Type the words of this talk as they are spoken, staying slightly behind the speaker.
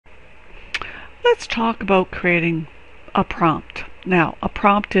Let's talk about creating a prompt. Now, a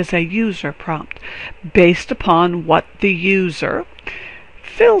prompt is a user prompt based upon what the user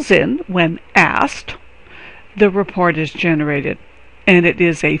fills in when asked. The report is generated, and it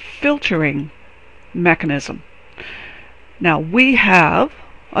is a filtering mechanism. Now, we have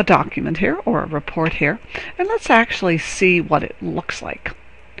a document here, or a report here, and let's actually see what it looks like.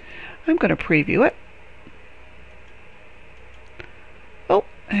 I'm going to preview it. Oh,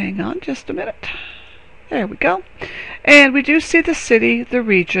 hang on just a minute. There we go. And we do see the city, the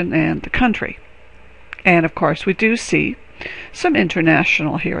region, and the country. And of course we do see some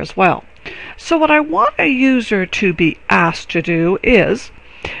international here as well. So what I want a user to be asked to do is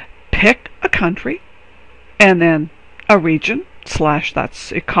pick a country and then a region /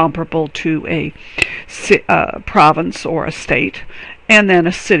 that's comparable to a province or a state, and then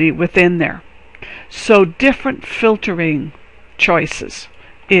a city within there. So different filtering choices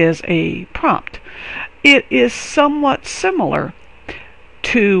is a prompt. It is somewhat similar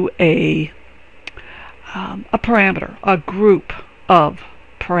to a parameter, a group of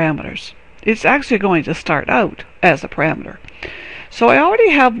parameters. It's actually going to start out as a parameter. So I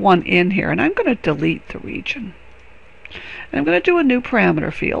already have one in here, and I'm going to delete the region. And I'm going to do a new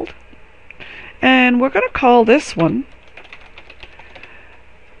parameter field, and we're going to call this one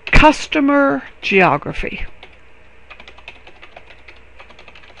Customer Geography.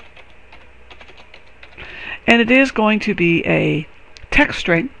 And it is going to be a text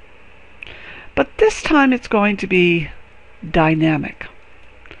string, but this time it's going to be dynamic.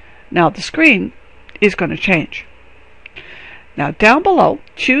 Now the screen is going to change. Now down below,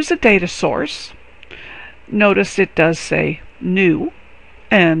 choose a data source. Notice it does say new,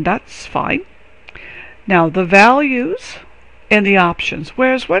 and that's fine. Now the values and the options,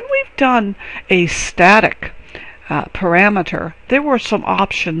 whereas when we've done a static parameter, there were some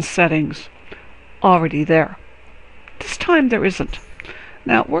option settings already there. This time there isn't.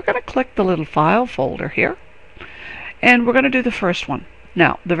 Now we're going to click the little file folder here, and we're going to do the first one.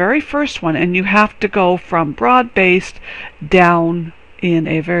 Now the very first one, and you have to go from broad-based down in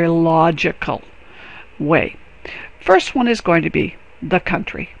a very logical way. First one is going to be the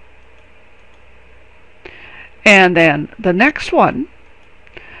country, and then the next one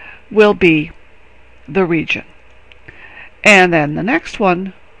will be the region, and then the next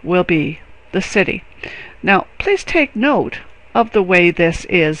one will be the city. Now please take note of the way this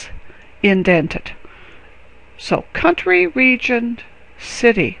is indented. So country, region,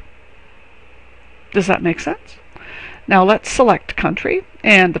 city. Does that make sense? Now let's select country,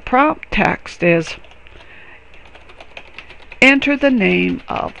 and the prompt text is enter the name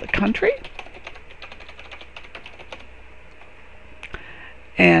of the country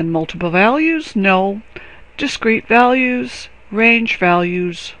and multiple values, no. Discrete values, range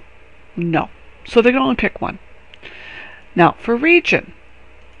values, no. So they can only pick one. Now for region,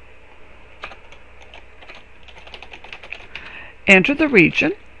 enter the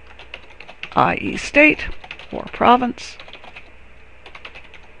region, i.e. state or province,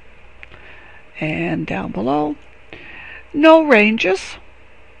 and down below, no ranges.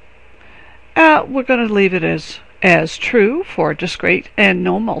 We're going to leave it as true for discrete and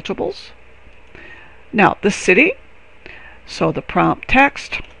no multiples. Now the city, so the prompt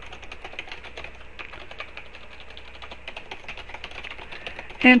text,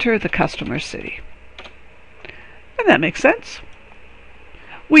 enter the customer city. And that makes sense.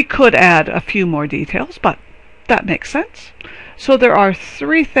 We could add a few more details, but that makes sense. So there are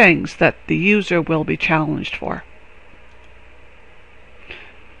three things that the user will be challenged for.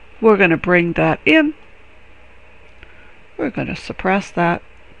 We're going to bring that in. We're going to suppress that.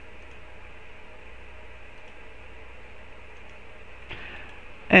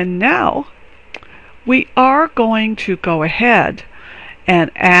 And now we are going to go ahead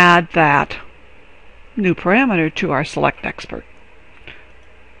and add that new parameter to our select expert.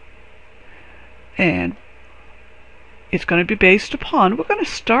 And it's going to be based upon, we're going to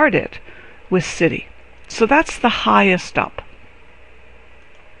start it with city. So that's the highest up.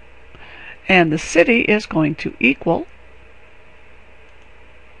 And the city is going to equal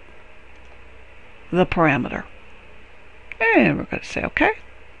the parameter. And we're going to say OK.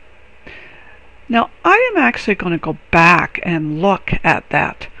 Now I am actually going to go back and look at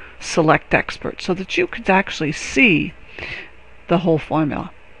that select expert so that you could actually see the whole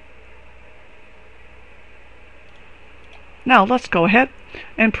formula. Now let's go ahead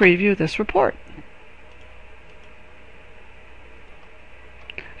and preview this report.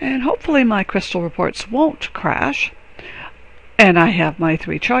 And hopefully my crystal reports won't crash. And I have my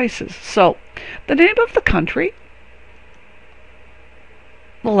three choices. So the name of the country,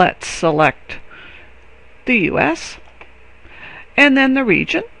 let's select the US, and then the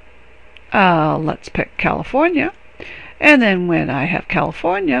region. Let's pick California. And then when I have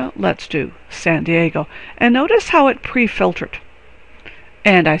California, let's do San Diego. And notice how it pre-filtered.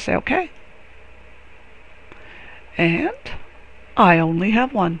 And I say OK. And I only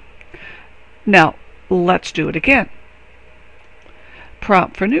have one. Now, let's do it again.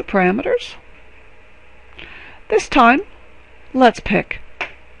 Prompt for new parameters. This time, let's pick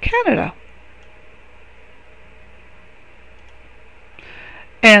Canada.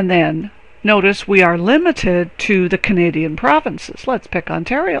 And then notice we are limited to the Canadian provinces. Let's pick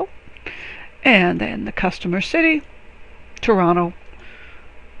Ontario. And then the customer city, Toronto.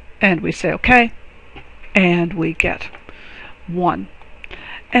 And we say OK. And we get 1.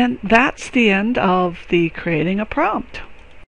 And that's the end of the creating a prompt.